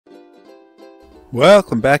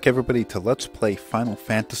Welcome back everybody to Let's Play Final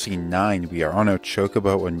Fantasy IX. We are on our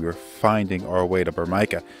chocobo and we are finding our way to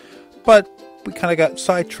Bermika. But we kind of got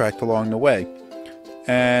sidetracked along the way.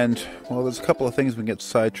 And, well, there's a couple of things we can get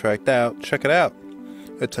sidetracked out. Check it out.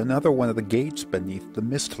 It's another one of the gates beneath the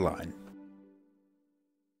mist line.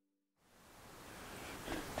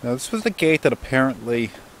 Now this was the gate that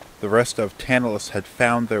apparently the rest of Tantalus had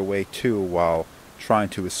found their way to while trying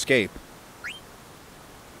to escape.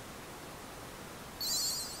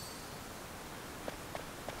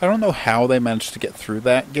 I don't know how they managed to get through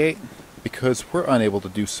that gate, because we're unable to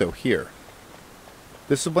do so here.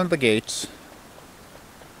 This is one of the gates.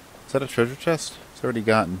 Is that a treasure chest? It's already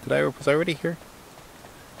gotten. Was I already here?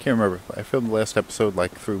 Can't remember. I filmed the last episode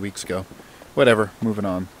like 3 weeks ago. Whatever, moving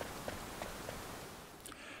on.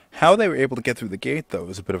 How they were able to get through the gate, though,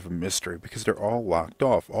 is a bit of a mystery, because they're all locked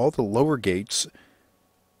off. All the lower gates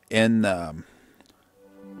in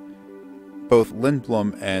both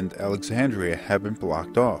Lindblum and Alexandria have been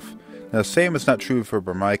blocked off. Now, the same is not true for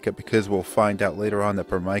Bermika, because we'll find out later on that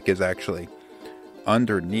Bermika is actually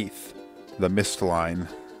underneath the mist line.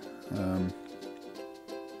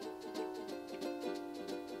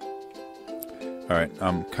 Alright,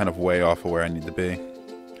 I'm kind of way off of where I need to be.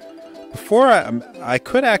 Before I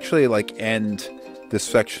could actually, like, end this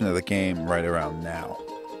section of the game right around now.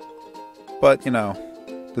 But, you know,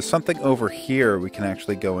 there's something over here we can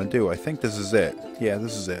actually go and do. I think this is it. Yeah,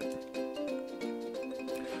 this is it.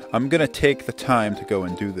 I'm going to take the time to go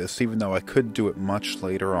and do this, even though I could do it much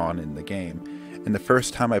later on in the game. And the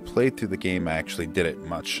first time I played through the game, I actually did it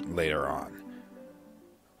much later on.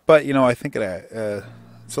 But, you know, I think so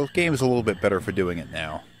the game is a little bit better for doing it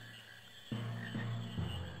now.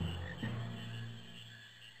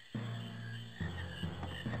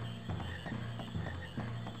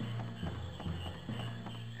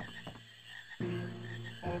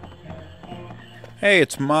 Hey,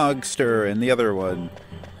 it's Mogster and the other one,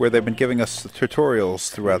 where they've been giving us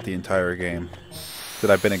tutorials throughout the entire game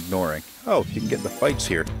that I've been ignoring. Oh, you can get in the fights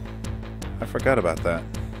here. I forgot about that.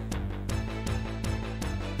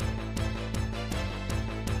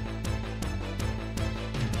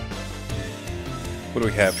 What do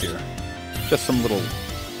we have here? Just some little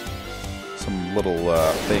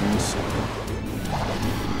things.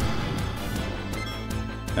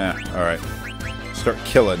 Alright. Start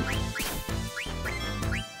killing.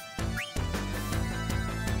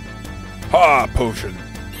 Ha! Potion!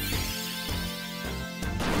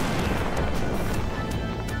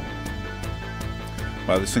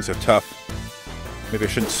 Wow, these things are tough. Maybe I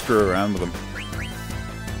shouldn't screw around with them.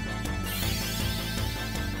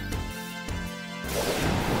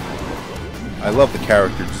 I love the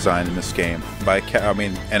character design in this game. I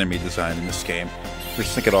mean enemy design in this game. I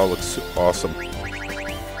just think it all looks awesome.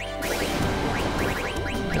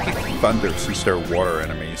 Thunder since they're water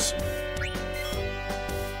enemies.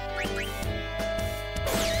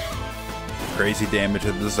 Crazy damage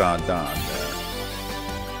of the Zondon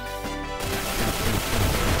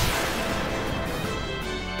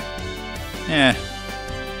there. Eh.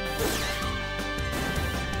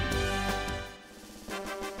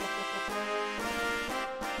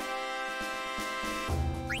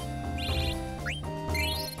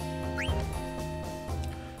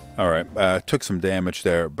 Alright, took some damage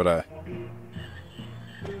there, but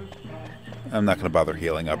I'm not going to bother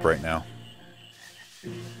healing up right now.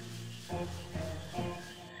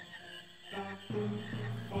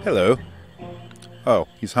 Hello. Oh,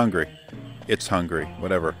 he's hungry. It's hungry.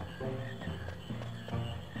 Whatever.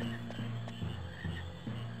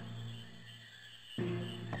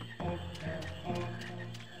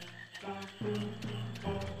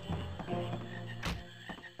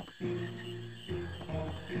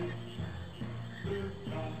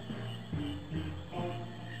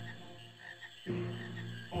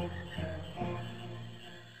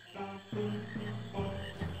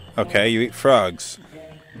 Okay, you eat frogs.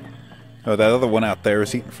 Oh, that other one out there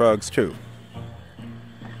is eating frogs too.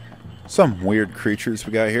 Some weird creatures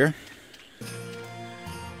we got here.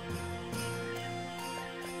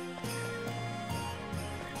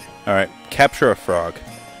 Alright, capture a frog.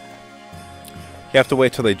 You have to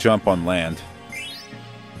wait till they jump on land.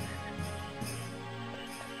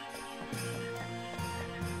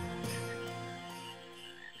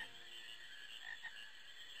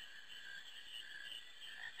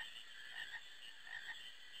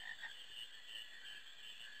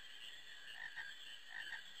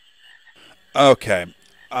 Okay,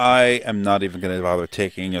 I am not even going to bother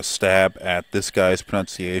taking a stab at this guy's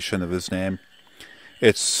pronunciation of his name.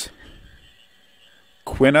 It's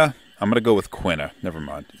Quina. I'm going to go with Quina. Never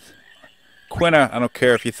mind. Quina, I don't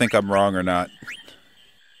care if you think I'm wrong or not.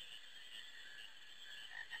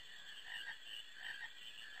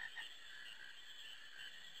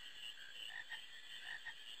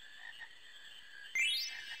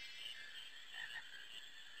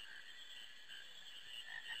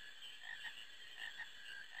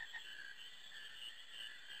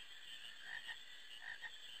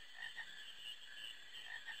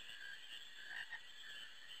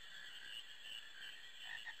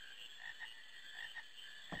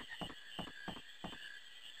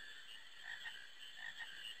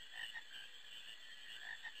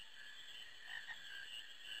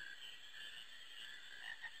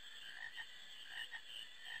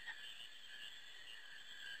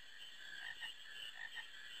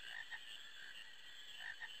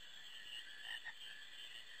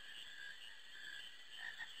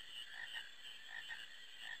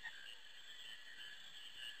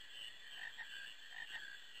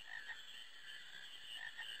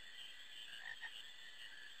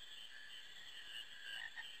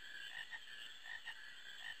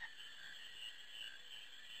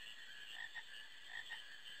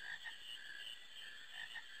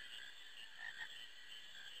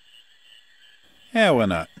 Yeah, why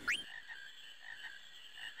not?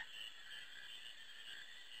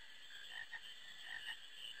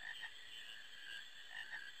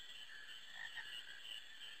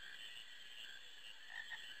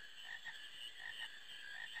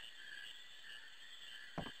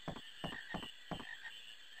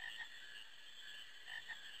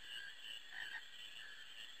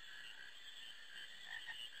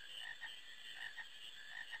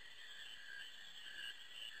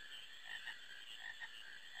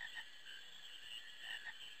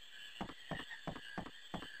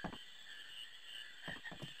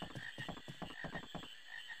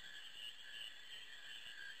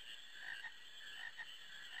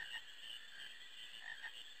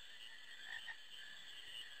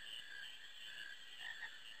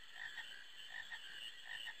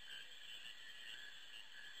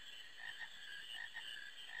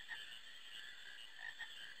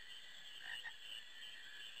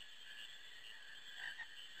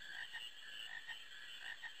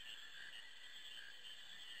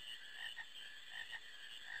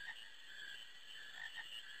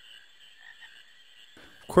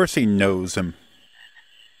 Of course he knows him.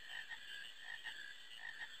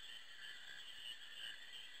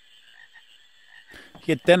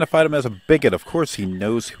 He identified him as a bigot. Of course he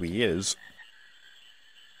knows who he is.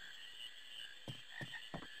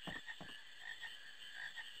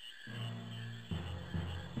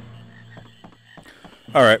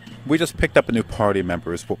 Alright, we just picked up a new party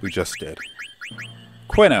member is what we just did.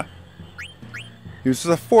 Quina uses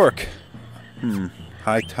a fork.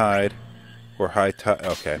 High tide or high tide.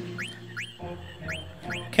 Okay.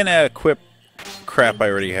 Can I equip crap I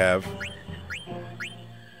already have?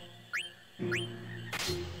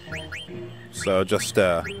 So just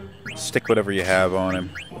stick whatever you have on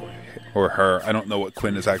him or her. I don't know what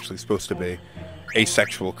Quinn is actually supposed to be.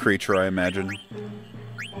 Asexual creature, I imagine.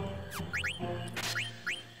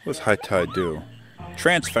 What does high tide do?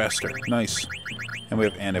 Transfaster. Nice. And we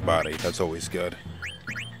have antibody. That's always good.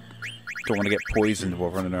 Don't want to get poisoned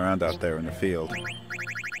while running around out there in the field.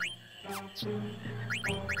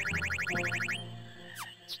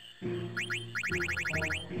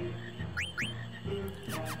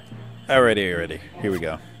 Alrighty. Here we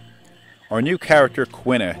go. Our new character,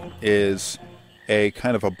 Quina, is a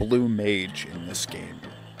kind of a blue mage in this game.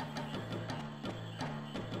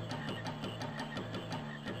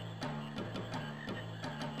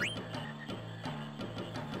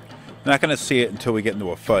 Not going to see it until we get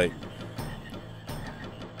into a fight.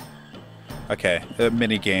 Okay, a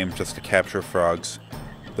mini game just to capture frogs.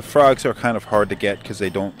 The frogs are kind of hard to get because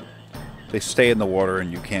they stay in the water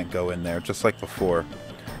and you can't go in there, just like before.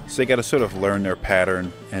 So you got to sort of learn their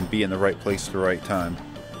pattern and be in the right place at the right time.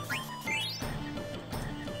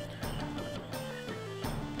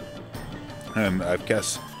 I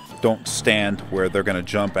guess don't stand where they're going to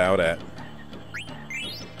jump out at.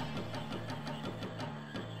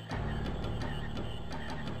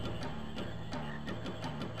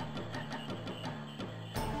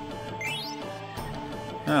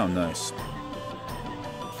 Oh, nice.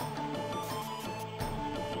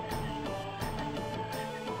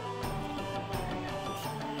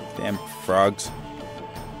 Damn frogs.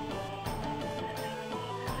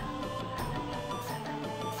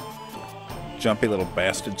 Jumpy little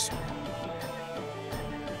bastards.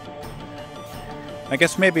 I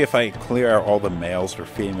guess maybe if I clear out all the males or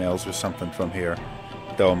females or something from here,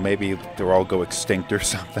 though maybe they'll all go extinct or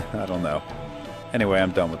something. I don't know. Anyway,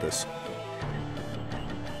 I'm done with this.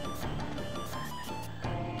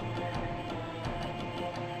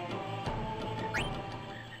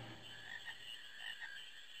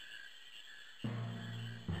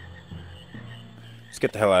 Let's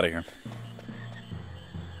get the hell out of here.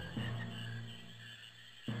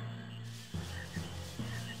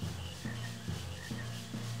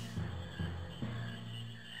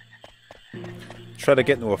 Try to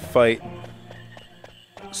get into a fight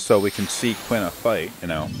so we can see Quina fight, you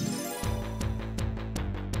know.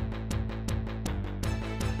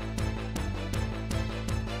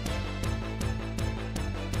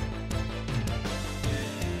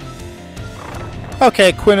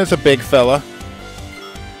 Okay, Quina's a big fella.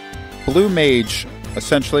 Blue Mage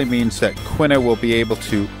essentially means that Quina will be able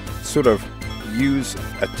to sort of use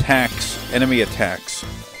attacks, enemy attacks.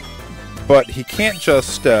 But he can't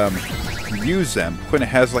just use them. Quina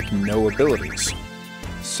has like no abilities.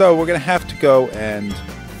 So we're going to have to go and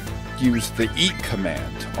use the eat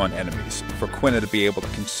command on enemies for Quina to be able to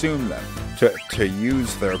consume them, to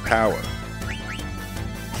use their power.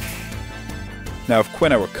 Now if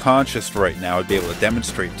Quina were conscious right now, I'd be able to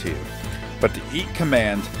demonstrate to you. But the eat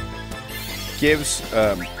command gives,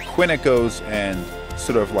 Quina goes and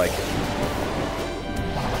sort of like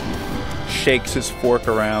shakes his fork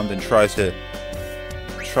around and tries to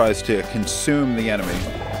consume the enemy.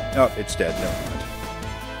 Oh, it's dead. Never mind.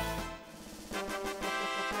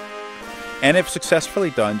 And if successfully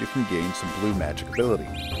done, you can gain some blue magic ability.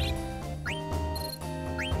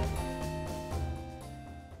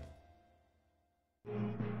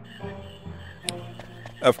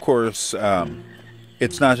 Of course,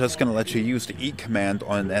 it's not just going to let you use the eat command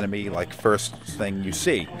on an enemy like first thing you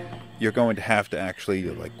see. You're going to have to actually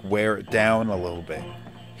like wear it down a little bit.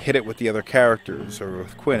 Hit it with the other characters or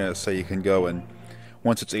with Quina so you can go and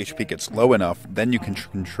once its HP gets low enough, then you can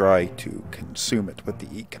try to consume it with the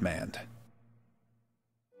eat command.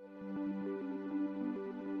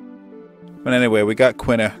 But anyway, we got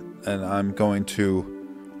Quina, and I'm going to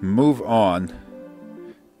move on.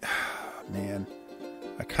 Man,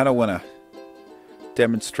 I kind of want to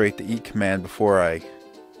demonstrate the eat command before I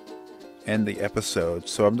end the episode.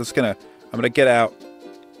 So I'm gonna get out,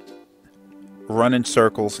 run in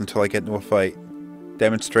circles until I get into a fight,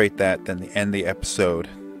 demonstrate that, then end the episode.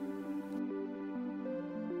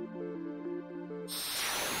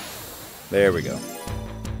 There we go.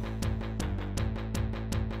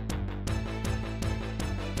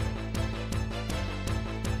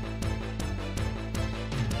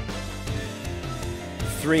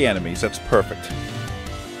 Three enemies, that's perfect.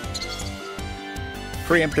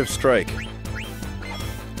 Preemptive strike.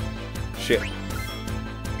 Shit.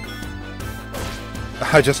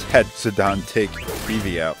 I just had Zidane take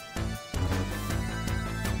Eevee out.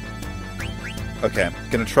 Okay,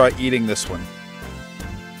 gonna try eating this one.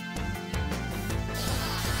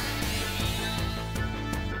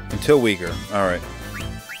 Until weaker, alright.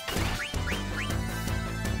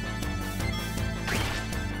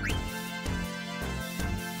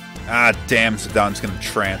 Ah, damn, Zidane's gonna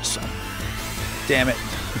trance. Damn it.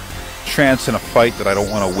 Trance in a fight that I don't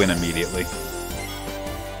want to win immediately.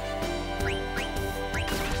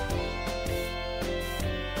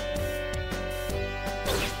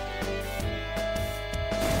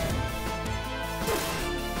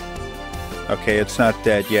 Okay, it's not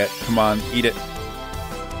dead yet. Come on, eat it.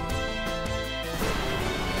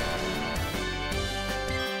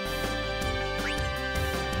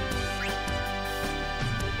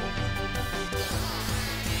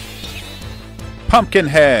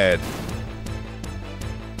 Pumpkinhead!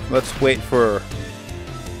 Let's wait for...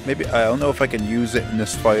 Maybe... I don't know if I can use it in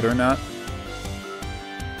this fight or not.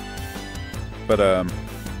 But,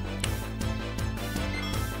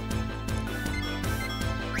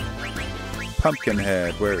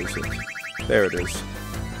 Pumpkinhead, where is it? There it is.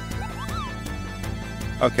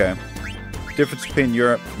 Okay. Difference between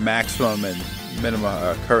your maximum and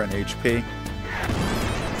minimum current HP.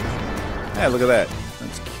 Hey, look at that.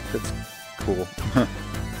 That's cool.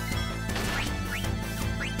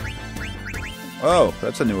 Oh,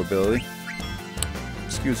 that's a new ability.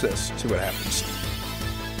 Let's use this, see what happens.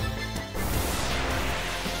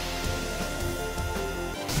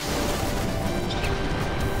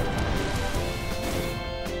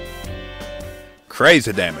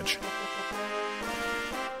 Crazy damage.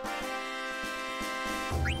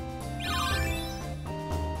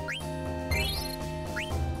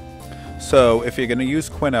 So, if you're going to use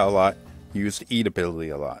Quina a lot, use the eat ability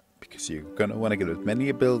a lot, because you're going to want to get as many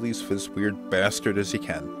abilities for this weird bastard as you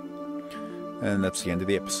can. And that's the end of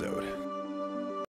the episode.